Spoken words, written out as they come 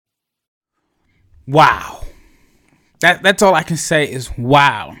Wow. That's all I can say is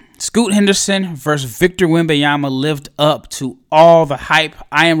wow. Scoot Henderson versus Victor Wembanyama lived up to all the hype.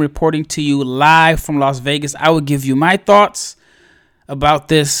 I am reporting to you live from Las Vegas. I will give you my thoughts about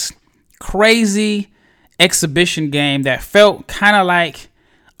this crazy exhibition game that felt kind of like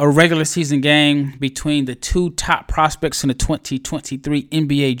a regular season game between the two top prospects in the 2023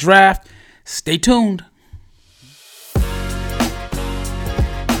 NBA draft. Stay tuned.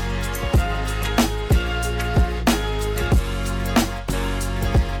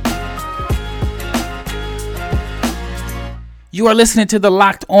 You are listening to the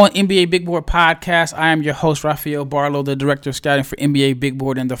Locked On NBA Big Board podcast. I am your host, Rafael Barlow, the director of scouting for NBA Big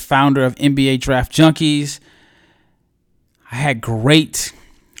Board and the founder of NBA Draft Junkies. I had great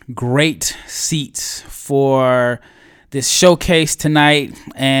seats for this showcase tonight,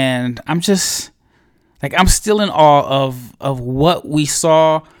 and I'm still in awe of what we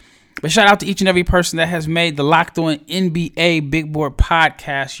saw. But shout out to each and every person that has made the Locked On NBA Big Board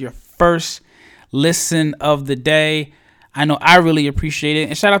podcast your first listen of the day. I know I really appreciate it.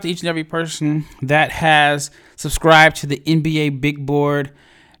 And shout out to each and every person that has subscribed to the NBA Big Board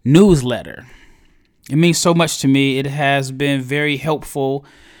newsletter. It means so much to me. It has been very helpful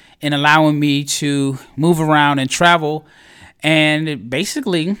in allowing me to move around and travel. And it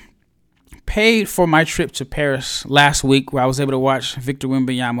basically paid for my trip to Paris last week, where I was able to watch Victor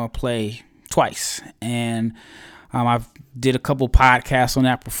Wembanyama play twice. And I did a couple podcasts on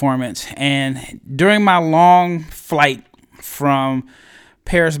that performance. And during my long flight from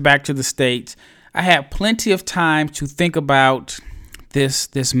Paris back to the States, I had plenty of time to think about this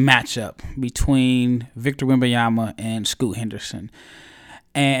matchup between Victor Wembanyama and Scoot Henderson.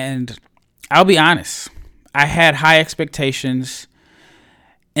 And I'll be honest, I had high expectations.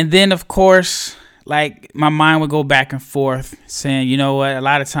 And then, of course, my mind would go back and forth saying, you know what, a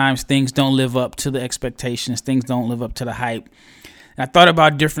lot of times things don't live up to the expectations. Things don't live up to the hype. I thought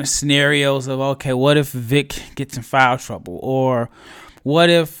about different scenarios of, okay, what if Vic gets in foul trouble? Or what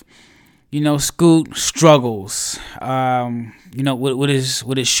if, Scoot struggles, with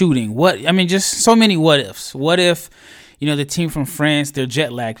his shooting? Just so many what ifs. What if, the team from France, they're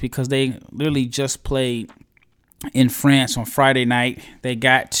jet lagged because they literally just played in France on Friday night. They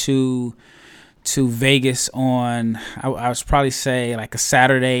got to Vegas on, I would probably say like a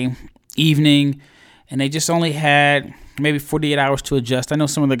Saturday evening, and they just only had maybe 48 hours to adjust. I know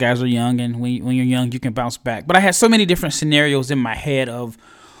some of the guys are young, and when you're young, you can bounce back. But I had so many different scenarios in my head of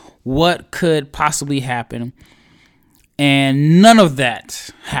what could possibly happen, and none of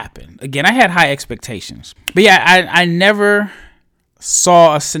that happened. Again, I had high expectations. But yeah, I never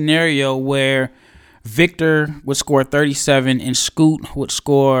saw a scenario where Victor would score 37 and Scoot would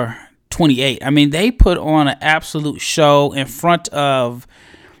score 28. They put on an absolute show in front of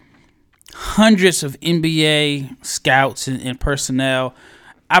hundreds of NBA scouts and personnel.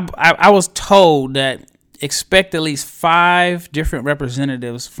 I was told that expect at least 5 different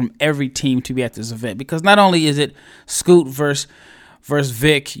representatives from every team to be at this event, because not only is it Scoot versus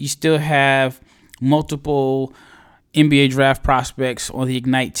Vic, you still have multiple NBA draft prospects on the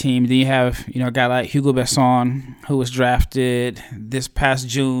Ignite team. Then you have a guy like Hugo Besson, who was drafted this past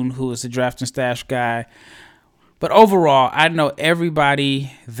June, who was the draft and stash guy. But overall, I know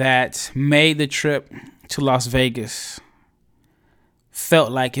everybody that made the trip to Las Vegas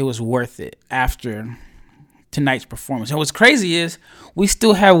felt like it was worth it after tonight's performance. And what's crazy is we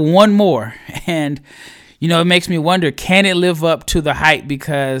still have one more. And, it makes me wonder, can it live up to the hype?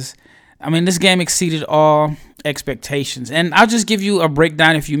 Because, this game exceeded all expectations. And I'll just give you a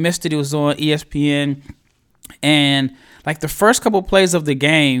breakdown. If you missed it, it was on ESPN. And, the first couple plays of the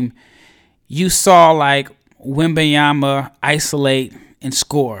game, you saw, Wembanyama isolate and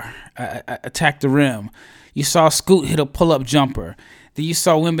score, attack the rim. You saw Scoot hit a pull-up jumper. Then you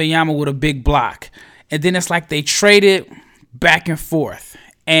saw Wembanyama with a big block. And then it's like they traded back and forth.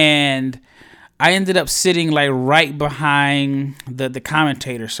 And I ended up sitting right behind the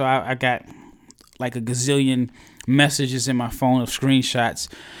commentator. So I got a gazillion messages in my phone of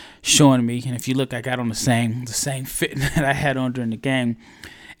screenshots showing me. And if you look, I got on the same fit that I had on during the game.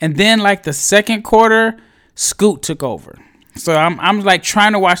 And then the second quarter, Scoot took over. So I'm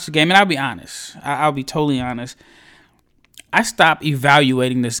trying to watch the game, and I'll be honest. I'll be totally honest. I stopped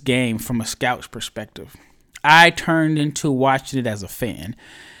evaluating this game from a scout's perspective. I turned into watching it as a fan.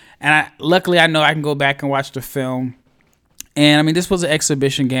 And luckily, I know I can go back and watch the film. And, this was an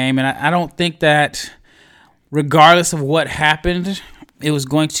exhibition game, and I don't think that regardless of what happened, it was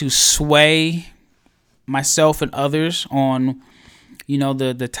going to sway myself and others on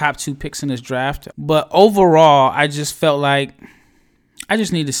the top 2 picks in this draft. But overall, I just felt like I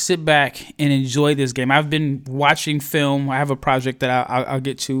just need to sit back and enjoy this game. I've been watching film. I have a project that I'll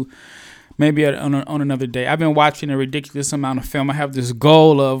get to maybe on another day. I've been watching a ridiculous amount of film. I have this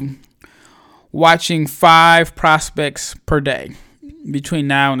goal of watching 5 prospects per day between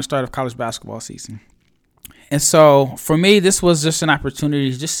now and the start of college basketball season. And so for me, this was just an opportunity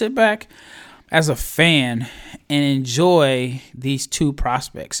to just sit back as a fan and enjoy these 2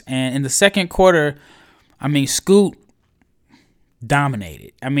 prospects. And in the second quarter, I mean, Scoot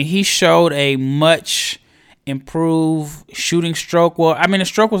dominated. I mean, he showed a much improved shooting stroke. Well, I mean, the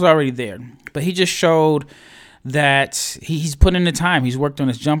stroke was already there, but he just showed that he's put in the time. He's worked on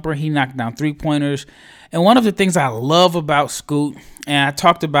his jumper. He knocked down 3-pointers. And one of the things I love about Scoot, and I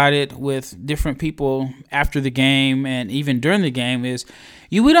talked about it with different people after the game and even during the game, is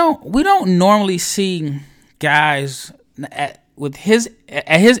we don't normally see guys at his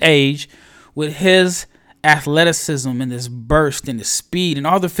age with his athleticism and this burst and the speed and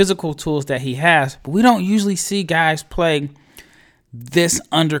all the physical tools that he has, but we don't usually see guys play this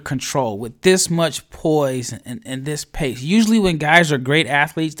under control with this much poise and this pace. Usually when guys are great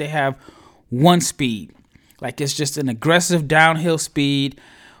athletes, they have one speed. Like it's just an aggressive downhill speed,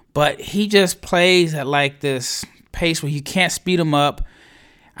 but he just plays at like this pace where you can't speed him up.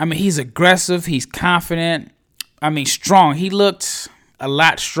 I mean, he's aggressive. He's confident. I mean, strong. He looked a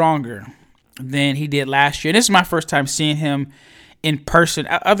lot stronger than he did last year. And this is my first time seeing him in person,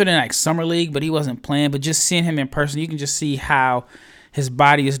 other than like summer league, but he wasn't playing. But just seeing him in person, you can just see how his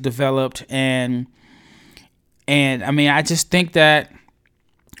body is developed. And I mean, I just think that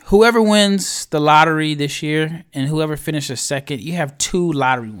whoever wins the lottery this year and whoever finishes second, you have 2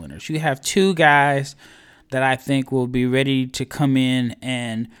 lottery winners. You have 2 guys that I think will be ready to come in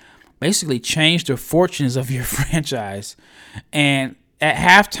and basically change the fortunes of your franchise. And at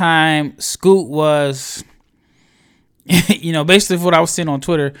halftime, Scoot was, basically what I was seeing on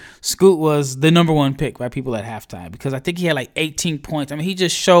Twitter, Scoot was the number 1 pick by people at halftime because I think he had like 18 points. I mean, he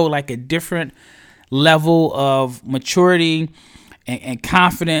just showed like a different level of maturity and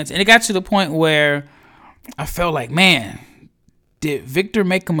confidence. And it got to the point where I felt like, man, did Victor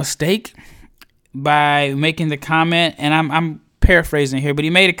make a mistake by making the comment? And I'm paraphrasing here, but he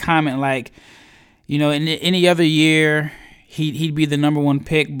made a comment like, in any other year, he'd be the number 1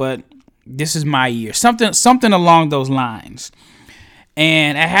 pick, but this is my year. Something along those lines.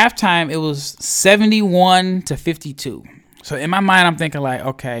 And at halftime, it was 71-52. So in my mind, I'm thinking like,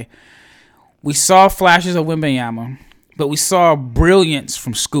 okay, we saw flashes of Wembanyama, but we saw brilliance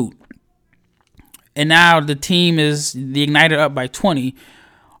from Scoot. And now the team is the Igniter up by 20.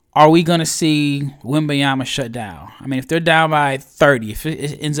 Are we going to see Wembanyama shut down? I mean, if they're down by 30, if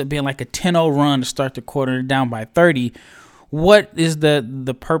it ends up being like a 10-0 run to start the quarter, down by 30, what is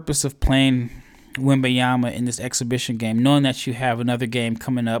the purpose of playing Wembanyama in this exhibition game, knowing that you have another game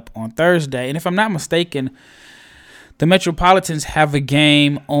coming up on Thursday? And if I'm not mistaken, the Metropolitans have a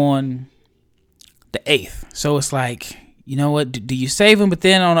game on the 8th. So it's like, you know what, do you save him? But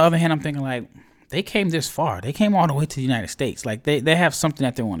then on the other hand, I'm thinking like, they came this far. They came all the way to the United States. Like they have something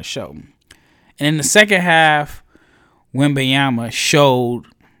that they want to show. And in the second half, Wembanyama showed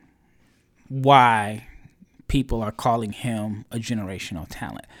why people are calling him a generational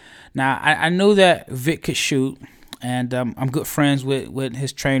talent. Now, I knew that Vic could shoot, and I'm good friends with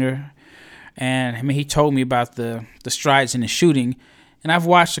his trainer. And I mean, he told me about the strides in the shooting. And I've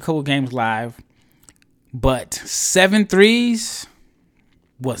watched a couple games live, but 7 threes,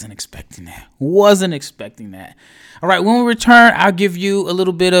 wasn't expecting that. All right, when we return, I'll give you a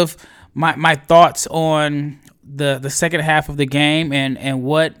little bit of my thoughts on the second half of the game and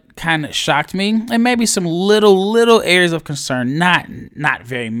what kind of shocked me, and maybe some little areas of concern. Not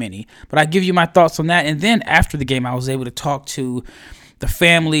very many, but I'll give you my thoughts on that. And then after the game, I was able to talk to the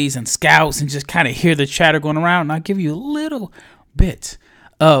families and scouts and just kind of hear the chatter going around. And I'll give you a little bit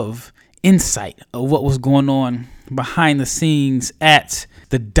of insight of what was going on behind the scenes at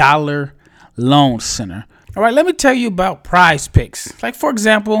the Dollar Loan Center. All right, let me tell you about Prize Picks. Like, for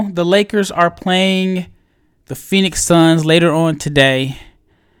example, the Lakers are playing the Phoenix Suns later on today,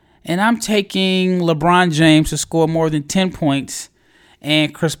 and I'm taking LeBron James to score more than 10 points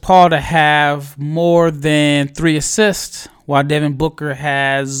and Chris Paul to have more than 3 assists, while Devin Booker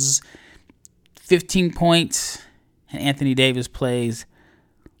has 15 points and Anthony Davis plays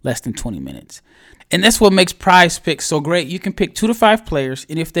less than 20 minutes. And that's what makes Prize Picks so great. You can pick 2 to 5 players,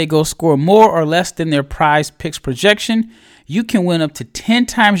 and if they go score more or less than their Prize Picks projection, you can win up to 10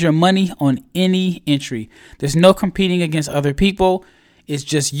 times your money on any entry. There's no competing against other people. It's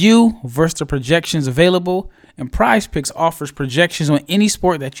just you versus the projections available. And Prize Picks offers projections on any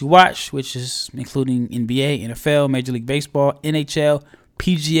sport that you watch, which is including NBA, NFL, Major League Baseball, NHL,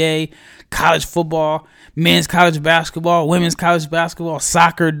 PGA, college football, men's college basketball, women's college basketball,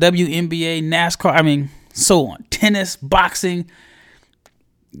 soccer, WNBA, NASCAR, so on. Tennis, boxing,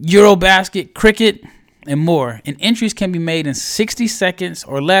 Eurobasket, cricket, and more. And entries can be made in 60 seconds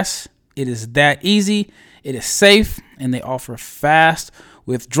or less. It is that easy. It is safe, and they offer fast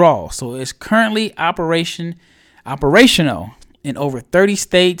withdrawal. So it's currently operational in over 30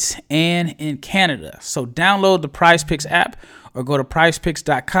 states and in Canada. So download the PrizePicks app or go to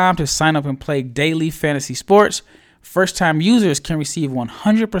prizepicks.com to sign up and play daily fantasy sports. First-time users can receive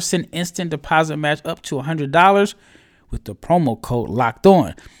 100% instant deposit match up to $100 with the promo code Locked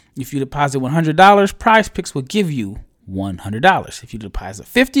On. If you deposit $100, PrizePicks will give you $100. If you deposit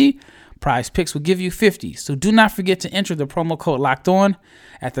 $50, PrizePicks will give you $50. So do not forget to enter the promo code Locked On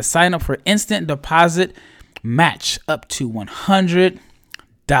at the sign up for instant deposit match up to $100.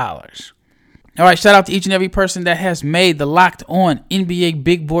 All right, shout out to each and every person that has made the Locked On NBA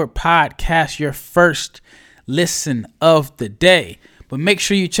Big Board podcast your first listen of the day. But make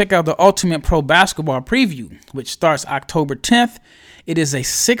sure you check out the Ultimate Pro Basketball Preview, which starts October 10th. It is a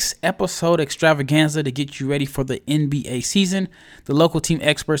 6-episode extravaganza to get you ready for the NBA season. The local team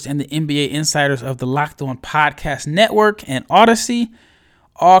experts and the NBA insiders of the Locked On Podcast Network and Odyssey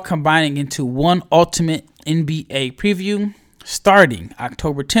all combining into one ultimate NBA preview starting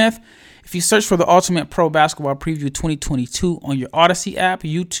October 10th. If you search for the Ultimate Pro Basketball Preview 2022 on your Odyssey app,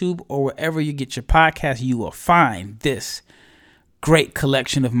 YouTube, or wherever you get your podcast, you will find this great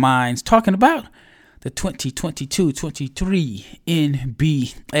collection of minds talking about the 2022-23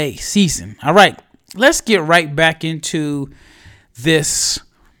 NBA season. All right, let's get right back into this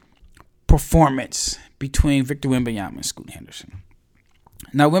performance between Victor Wembanyama and Scoot Henderson.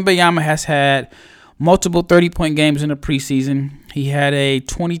 Now, Wembanyama has had multiple 30-point games in the preseason. He had a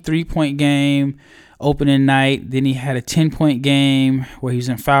 23-point game opening night. Then he had a 10-point game where he was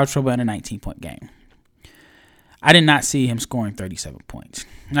in foul trouble and a 19-point game. I did not see him scoring 37 points.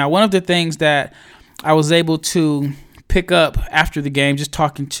 Now, one of the things that I was able to pick up after the game, just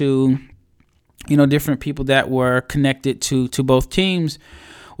talking to, different people that were connected to both teams,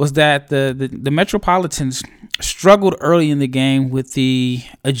 was that the Metropolitans struggled early in the game with the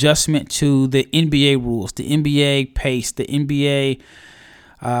adjustment to the NBA rules, the NBA pace, the NBA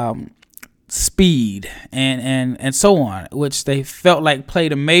speed, and so on, which they felt like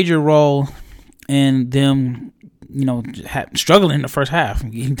played a major role in them, struggling in the first half,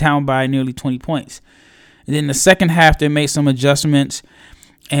 getting down by nearly 20 points. And then the second half, they made some adjustments,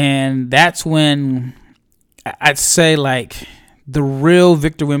 and that's when I'd say the real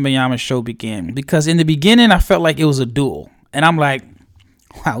Victor Wembanyama show began. Because in the beginning, I felt like it was a duel, and I'm like,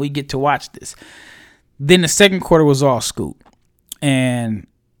 wow, we get to watch this. Then the second quarter was all Scoot, and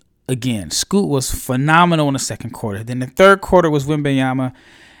again, Scoot was phenomenal in the second quarter. Then the third quarter was Wembanyama,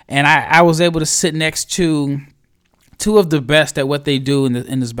 and I was able to sit next to two of the best at what they do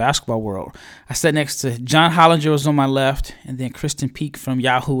in this basketball world. I sat next to John Hollinger was on my left, and then Kristen Peak from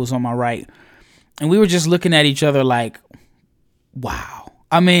Yahoo was on my right. And we were just looking at each other like, wow.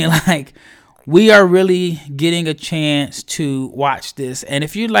 We are really getting a chance to watch this. And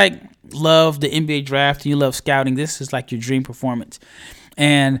if you love the NBA draft and you love scouting, this is your dream performance.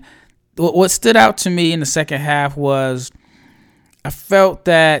 And what stood out to me in the second half was I felt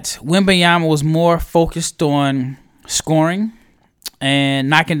that Wembanyama was more focused on scoring and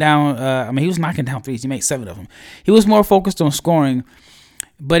knocking down. He was knocking down threes. He made 7 of them. He was more focused on scoring.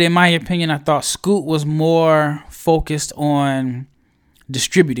 But in my opinion, I thought Scoot was more focused on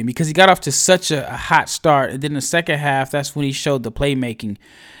distributing because he got off to such a hot start. And then the second half, that's when he showed the playmaking.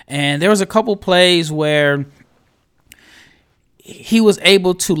 And there was a couple plays where he was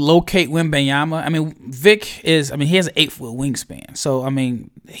able to locate Wembanyama. Vic he has an 8-foot wingspan. So,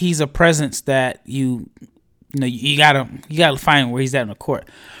 he's a presence that you gotta find where he's at in the court.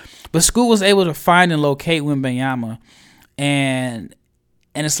 But Scoot was able to find and locate Wembanyama, and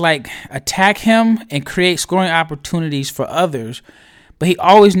it's attack him and create scoring opportunities for others. But he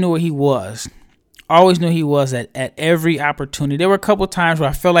always knew where he was. Always knew he was at every opportunity. There were a couple times where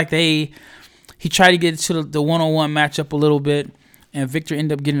I felt like he tried to get to the one-on-one matchup a little bit, and Victor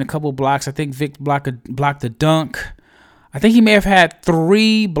ended up getting a couple blocks. I think Vic blocked the dunk. I think he may have had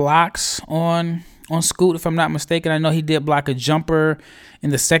 3 blocks on Scoot, if I'm not mistaken. I know he did block a jumper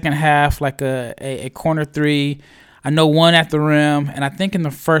in the second half, a corner 3. I know 1 at the rim, and I think in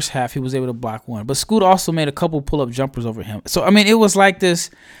the first half he was able to block 1. But Scoot also made a couple pull-up jumpers over him. So, it was this,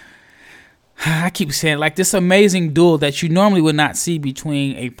 I keep saying, this amazing duel that you normally would not see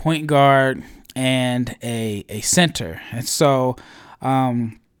between a point guard and a center. And so,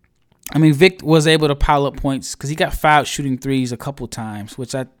 I mean, Vic was able to pile up points because he got fouled shooting threes a couple times,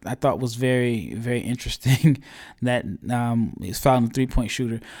 which I thought was very, very interesting that he's fouling the 3-point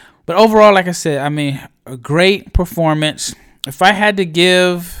shooter. But overall, like I said, I mean, a great performance. If I had to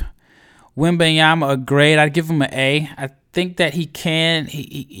give Wembanyama a grade, I'd give him an A. I think that he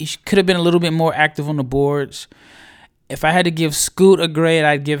could have been a little bit more active on the boards. If I had to give Scoot a grade,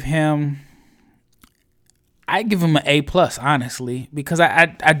 I'd give him an A+, honestly, because I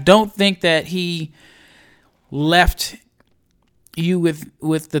don't think that he left you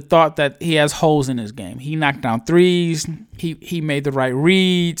with the thought that he has holes in his game. He knocked down threes. He made the right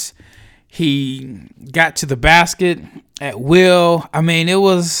reads. He got to the basket at will. I mean, it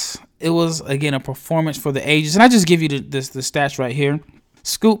was again a performance for the ages. And I just give you the stats right here.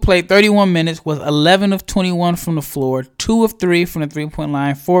 Scoot played 31 minutes, was 11 of 21 from the floor, 2 of 3 from the 3-point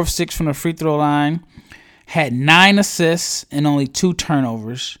line, 4 of 6 from the free throw line. Had 9 assists and only 2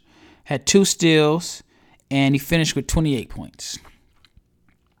 turnovers, had 2 steals, and he finished with 28 points.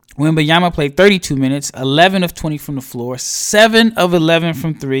 Wembanyama played 32 minutes, 11 of 20 from the floor, 7 of 11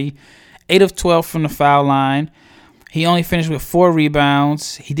 from 3, 8 of 12 from the foul line. He only finished with 4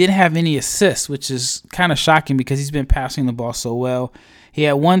 rebounds. He didn't have any assists, which is kind of shocking because he's been passing the ball so well. He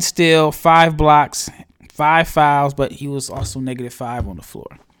had 1 steal, 5 blocks, 5 fouls, but he was also -5 on the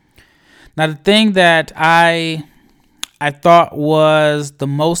floor. Now, the thing that I thought was the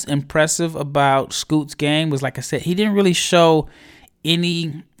most impressive about Scoot's game was, like I said, he didn't really show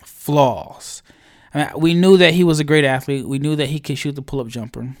any flaws. I mean, we knew that he was a great athlete. We knew that he could shoot the pull-up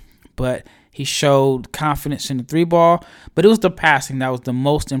jumper, but he showed confidence in the 3-ball. But it was the passing that was the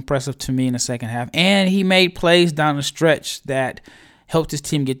most impressive to me in the second half. And he made plays down the stretch that helped his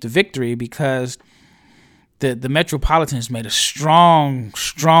team get the victory because the Metropolitans made a strong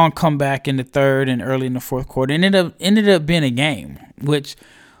comeback in the third and early in the fourth quarter. And ended up being a game, which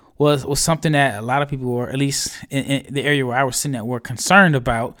was something that a lot of people were, at least in the area where I was sitting at, were concerned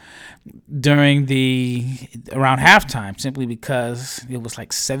about during around halftime, simply because it was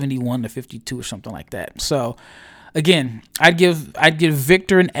like 71-52 or something like that. So again, I'd give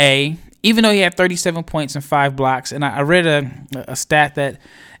Victor an A, even though he had 37 points and 5 blocks. And I read a stat that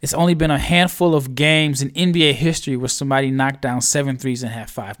it's only been a handful of games in NBA history where somebody knocked down 7 threes and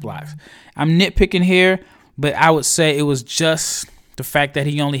had 5 blocks. I'm nitpicking here, but I would say it was just the fact that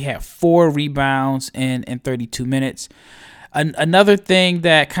he only had 4 rebounds in 32 minutes. Another thing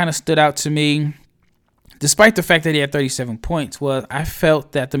that kind of stood out to me, despite the fact that he had 37 points, was I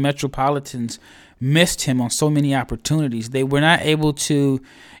felt that the Metropolitans missed him on so many opportunities. They were not able to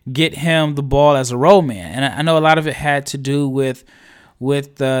get him the ball as a roll man. And I know a lot of it had to do with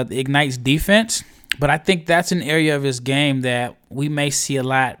the Ignite's defense, but I think that's an area of his game that we may see a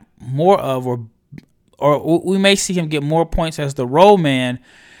lot more of, or we may see him get more points as the roll man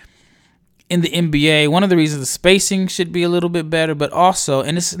in the NBA. One of the reasons the spacing should be a little bit better, but also,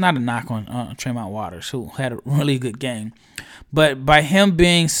 and this is not a knock on Tremont Waters, who had a really good game, but by him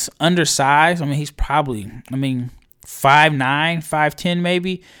being undersized, I mean, he's probably, 5'9", 5'10",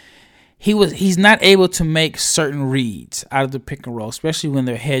 maybe. He's not able to make certain reads out of the pick and roll, especially when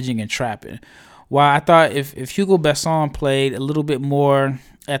they're hedging and trapping. While I thought if Hugo Besson played a little bit more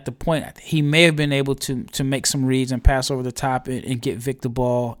at the point, he may have been able to make some reads and pass over the top and get Vic the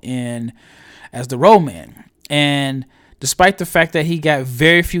ball in as the roll man. And despite the fact that he got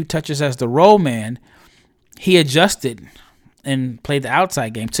very few touches as the roll man, he adjusted and played the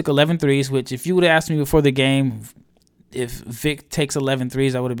outside game. Took 11 threes, which if you would have asked me before the game if Vic takes 11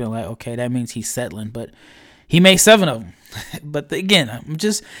 threes, I would have been like, okay, that means he's settling. But he made 7 of them. But again, I'm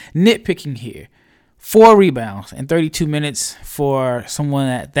just nitpicking here. 4 rebounds in 32 minutes for someone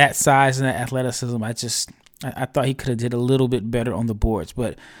at that size and that athleticism. I thought he could have did a little bit better on the boards.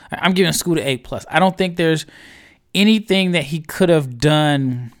 But I'm giving Scoot an A+. I don't think there's anything that he could have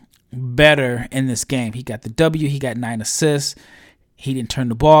done better in this game. He got the W. He got 9 assists. He didn't turn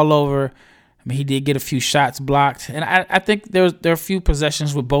the ball over. I mean, he did get a few shots blocked. And I think there are a few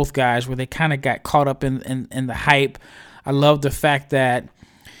possessions with both guys where they kind of got caught up in the hype. I love the fact that,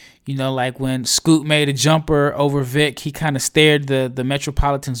 like when Scoot made a jumper over Vic, he kind of stared the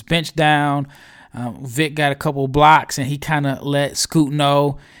Metropolitans bench down. Vic got a couple blocks, and he kind of let Scoot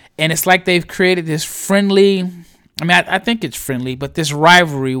know. And it's like they've created this friendly, I think it's friendly, but this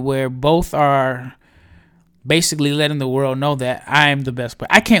rivalry where both are basically letting the world know that I am the best player.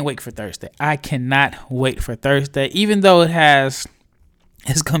 I can't wait for Thursday. I cannot wait for Thursday, even though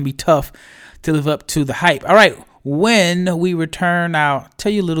it's going to be tough to live up to the hype. All right, when we return, I'll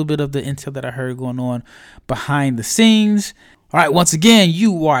tell you a little bit of the intel that I heard going on behind the scenes. All right, once again,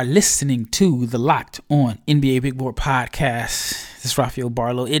 you are listening to the Locked On NBA Big Board podcast. This is Rafael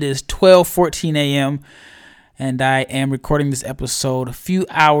Barlow. It is 12:14 a.m. and I am recording this episode a few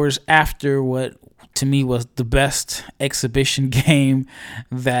hours after what to me was the best exhibition game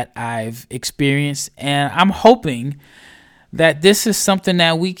that I've experienced. And I'm hoping that this is something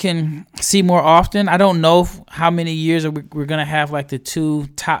that we can see more often. I don't know how many years we're going to have like the two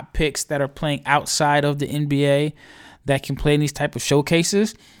top picks that are playing outside of the NBA that can play in these type of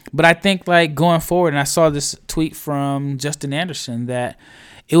showcases. But I think like going forward, and I saw this tweet from Justin Anderson, that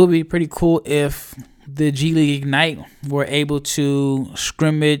it would be pretty cool if the G League Ignite were able to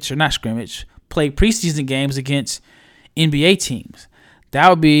play preseason games against NBA teams. That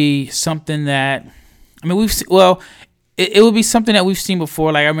would be something that, it would be something that we've seen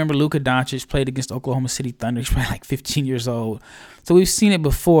before. Like I remember Luka Doncic played against Oklahoma City Thunder. He's probably like 15 years old. So we've seen it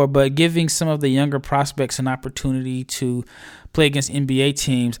before, but giving some of the younger prospects an opportunity to play against NBA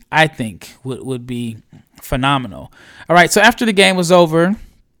teams, I think would be phenomenal. All right, so after the game was over,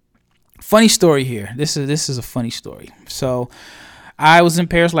 funny story here. This is a funny story. So I was in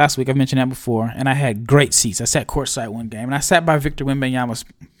Paris last week. I've mentioned that before, and I had great seats. I sat courtside one game, and I sat by Victor Wembanyama's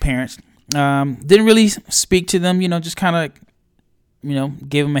parents. Didn't really speak to them, just kind of,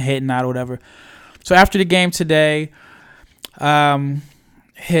 gave them a head nod or whatever. So after the game today,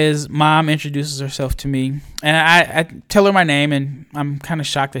 his mom introduces herself to me, and I tell her my name, and I'm kind of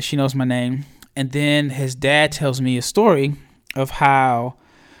shocked that she knows my name. And then his dad tells me a story of how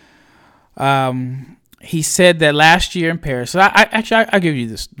he said that last year in Paris. So I'll give you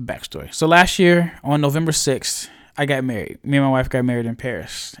this backstory. So last year on November 6th, I got married. Me and my wife got married in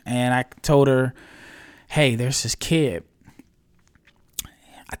Paris. And I told her, hey, there's this kid.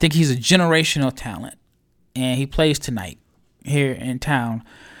 I think he's a generational talent. And he plays tonight here in town.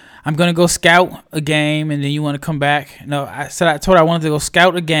 I'm going to go scout a game, and then you want to come back. No, I told her I wanted to go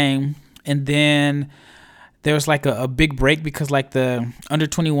scout a game. And then there was like a big break because like the under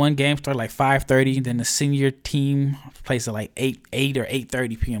 21 game started like 5:30. Then the senior team plays at like 8 or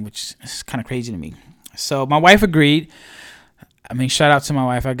 8:30 p.m., which is kind of crazy to me. So my wife agreed. Shout out to my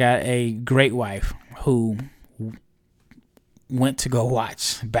wife. I got a great wife who went to go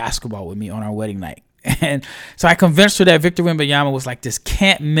watch basketball with me on our wedding night. And so I convinced her that Victor Wembanyama was like this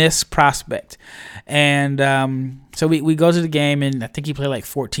can't miss prospect. And so we go to the game, and I think he played like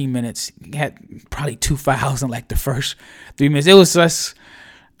 14 minutes. He had probably 2 fouls in like the first 3 minutes. It was just,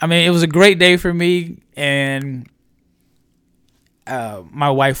 it was a great day for me. And my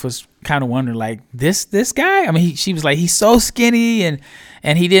wife was kind of wondering, like, this guy? She was like, he's so skinny,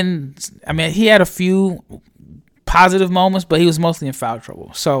 and he didn't, he had a few positive moments, but he was mostly in foul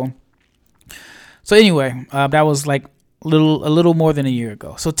trouble. So anyway, that was like a little more than a year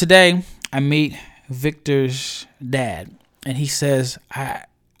ago. So today I meet Victor's dad, and he says, I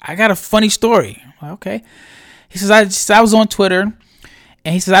got a funny story. Like, okay. He says, I was on Twitter,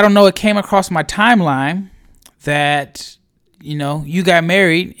 and he says, I don't know, it came across my timeline that, you got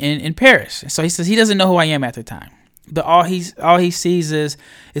married in Paris. So he says he doesn't know who I am at the time. But all he sees is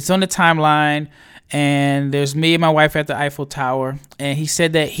it's on the timeline, and there's me and my wife at the Eiffel Tower. And he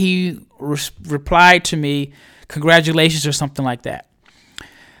said that he replied to me, congratulations, or something like that.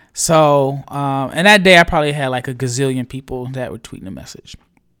 So, and that day I probably had like a gazillion people that were tweeting a message.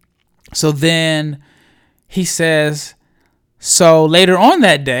 So then he says, so later on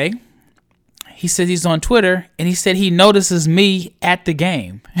that day, he says he's on Twitter, and he said he notices me at the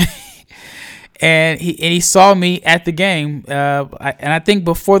game. And he saw me at the game. And I think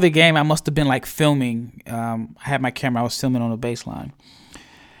before the game, I must have been like filming. I had my camera. I was filming on the baseline.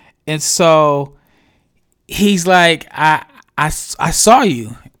 And so he's like, I saw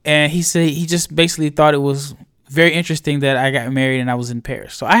you. And he said he just basically thought it was very interesting that I got married and I was in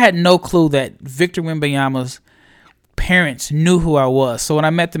Paris. So I had no clue that Victor Wembanyama's parents knew who I was. So when I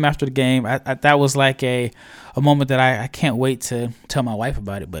met them after the game, I that was like a moment that I can't wait to tell my wife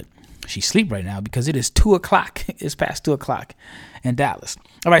about it. But she's asleep right now because it is 2:00. It's past 2:00 in Dallas.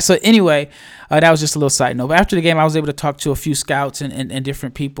 All right. So anyway, that was just a little side note. But after the game, I was able to talk to a few scouts and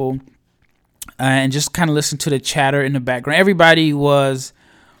different people and just kind of listen to the chatter in the background. Everybody was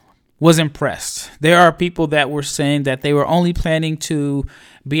impressed. There are people that were saying that they were only planning to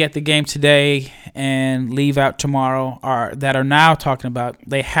be at the game today and leave out tomorrow, or that are now talking about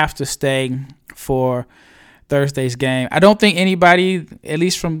they have to stay for Thursday's game. I don't think anybody, at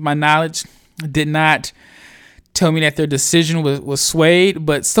least from my knowledge, did not tell me that their decision was swayed,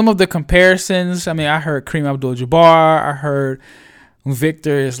 but some of the comparisons, I heard Kareem Abdul-Jabbar, I heard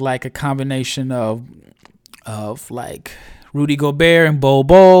Victor is like a combination of like Rudy Gobert and Bol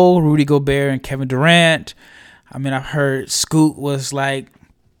Bol, Rudy Gobert and Kevin Durant. I've heard Scoot was like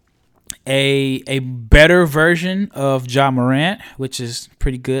a better version of Ja Morant, which is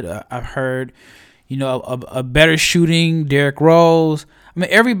pretty good. I've heard, a better shooting Derrick Rose. I mean,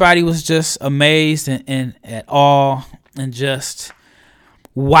 everybody was just amazed and at all and just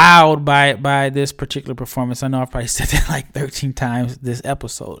wowed by this particular performance. I know I've probably said that like 13 times this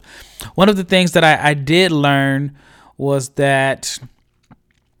episode. One of the things that I did learn was that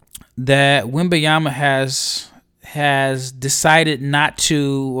Wembanyama has decided not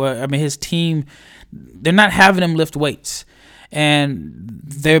to. His team, they're not having him lift weights, and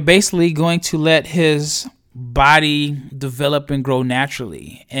they're basically going to let his body develop and grow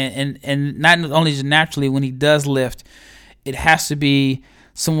naturally, and not only just naturally. When he does lift, it has to be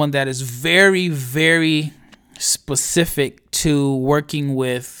someone that is very, very specific to working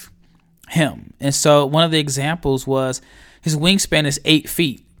with him. And so one of the examples was his wingspan is 8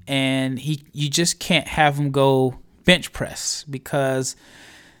 feet, and you just can't have him go bench press because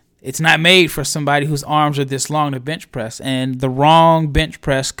it's not made for somebody whose arms are this long to bench press, and the wrong bench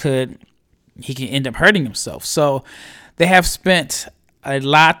press he can end up hurting himself. So they have spent a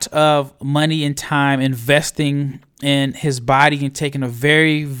lot of money and time investing in his body and taking a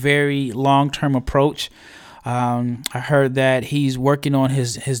very, very long-term approach. I heard that he's working on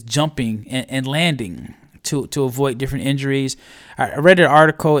his jumping and landing to avoid different injuries. I read an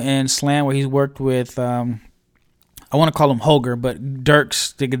article in Slam where he's worked with, I want to call him Holger, but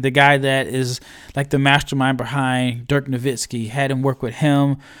Dirks, the guy that is like the mastermind behind Dirk Nowitzki, had him work with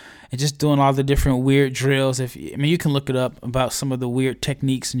him and just doing all the different weird drills. You can look it up about some of the weird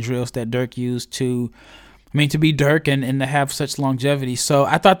techniques and drills that Dirk used to be Dirk and to have such longevity. So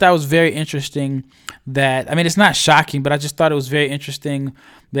I thought that was very interesting it's not shocking, but I just thought it was very interesting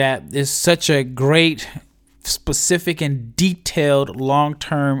that it's such a great, specific and detailed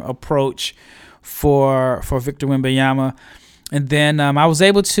long-term approach for Victor Wembanyama. And then I was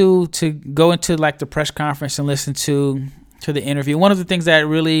able to go into like the press conference and listen to the interview. One of the things that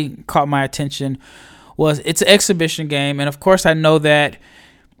really caught my attention was it's an exhibition game. And of course I know that,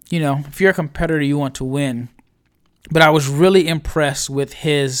 if you're a competitor, you want to win. But I was really impressed with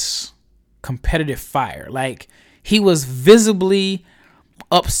his competitive fire. Like, he was visibly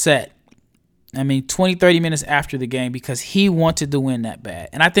upset, 20, 30 minutes after the game because he wanted to win that bad.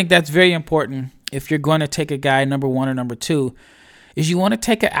 And I think that's very important if you're going to take a guy number one or number two, is you want to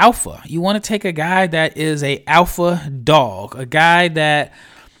take an alpha. You want to take a guy that is a alpha dog, a guy that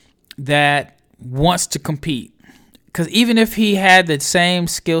wants to compete. Because even if he had the same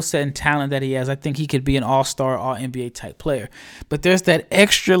skill set and talent that he has, I think he could be an all-star, all-NBA type player. But there's that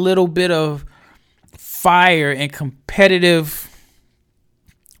extra little bit of fire and competitive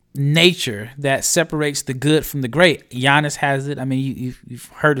nature that separates the good from the great. Giannis has it. You've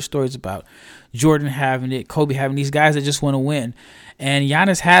heard the stories about Jordan having it, Kobe having these guys that just want to win. And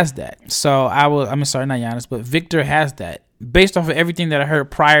Giannis has that. So not Giannis, but Victor has that based off of everything that I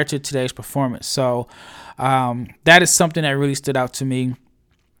heard prior to today's performance. So that is something that really stood out to me.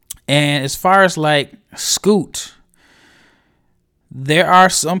 And as far as like Scoot, there are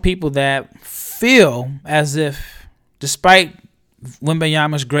some people that feel as if, despite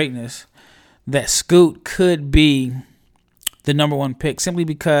Wembanyama's greatness, that Scoot could be the number one pick simply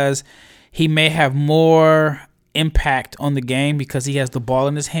because he may have more impact on the game because he has the ball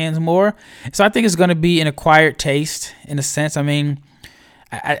in his hands more. So I think it's going to be an acquired taste in a sense.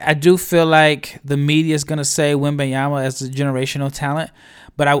 I do feel like the media is going to say Wembanyama as a generational talent,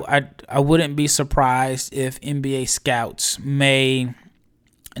 but I wouldn't be surprised if NBA scouts may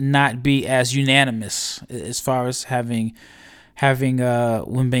not be as unanimous as far as having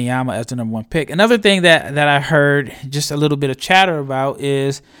Wembanyama as the number one pick. Another thing that I heard just a little bit of chatter about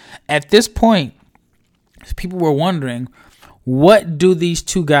is at this point, people were wondering, what do these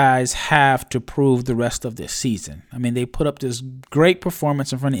two guys have to prove the rest of this season? They put up this great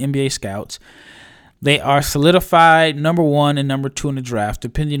performance in front of NBA scouts. They are solidified number one and number two in the draft,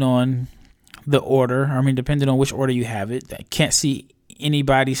 depending on the order. Depending on which order you have it. I can't see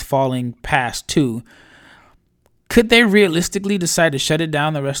anybody's falling past two. Could they realistically decide to shut it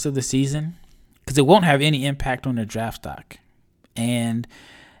down the rest of the season? Because it won't have any impact on their draft stock. And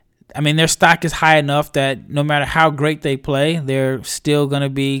their stock is high enough that no matter how great they play, they're still going to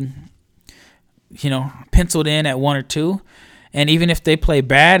be, penciled in at 1 or 2. And even if they play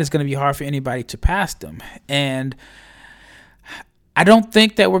bad, it's going to be hard for anybody to pass them. And I don't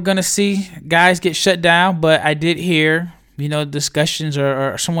think that we're going to see guys get shut down, but I did hear, discussions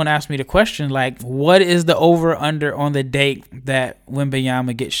or someone asked me the question, like, what is the over-under on the date that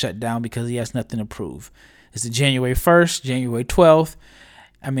Wembanyama gets shut down because he has nothing to prove? Is it January 1st, January 12th?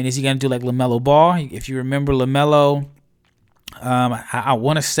 Is he going to do like LaMelo Ball? If you remember, LaMelo I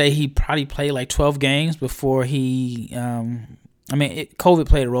want to say he probably played like 12 games before he, COVID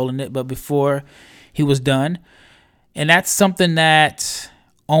played a role in it, but before he was done. And that's something that,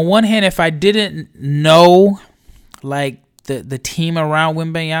 on one hand, if I didn't know like the team around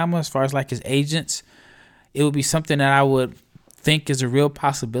Wembanyama, as far as like his agents, it would be something that I would think is a real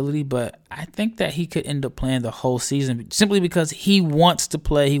possibility. But I think that he could end up playing the whole season simply because he wants to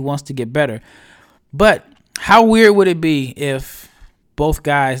play, he wants to get better. But how weird would it be if both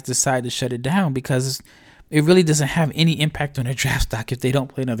guys decide to shut it down, because it really doesn't have any impact on their draft stock if they don't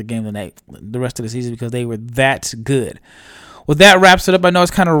play another game the rest of the season, because they were that good. Well, that wraps it up. I know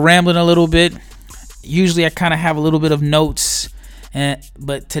it's kind of rambling a little bit. Usually I kind of have a little bit of notes,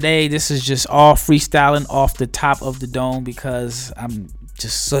 but today this is just all freestyling off the top of the dome because I'm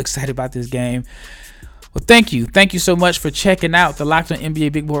just so excited about this game. Well, thank you. Thank you so much for checking out the Locked On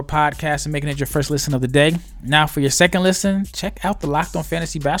NBA Big Board podcast and making it your first listen of the day. Now, for your second listen, check out the Locked On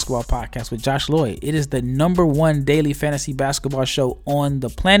Fantasy Basketball podcast with Josh Lloyd. It is the #1 daily fantasy basketball show on the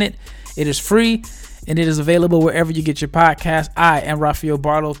planet. It is free, and it is available wherever you get your podcast. I am Rafael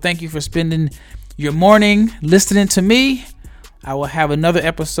Barlow. Thank you for spending your morning listening to me. I will have another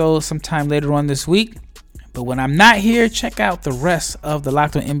episode sometime later on this week. But when I'm not here, check out the rest of the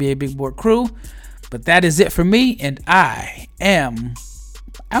Locked On NBA Big Board crew. But that is it for me, and I am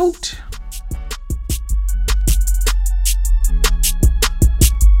out.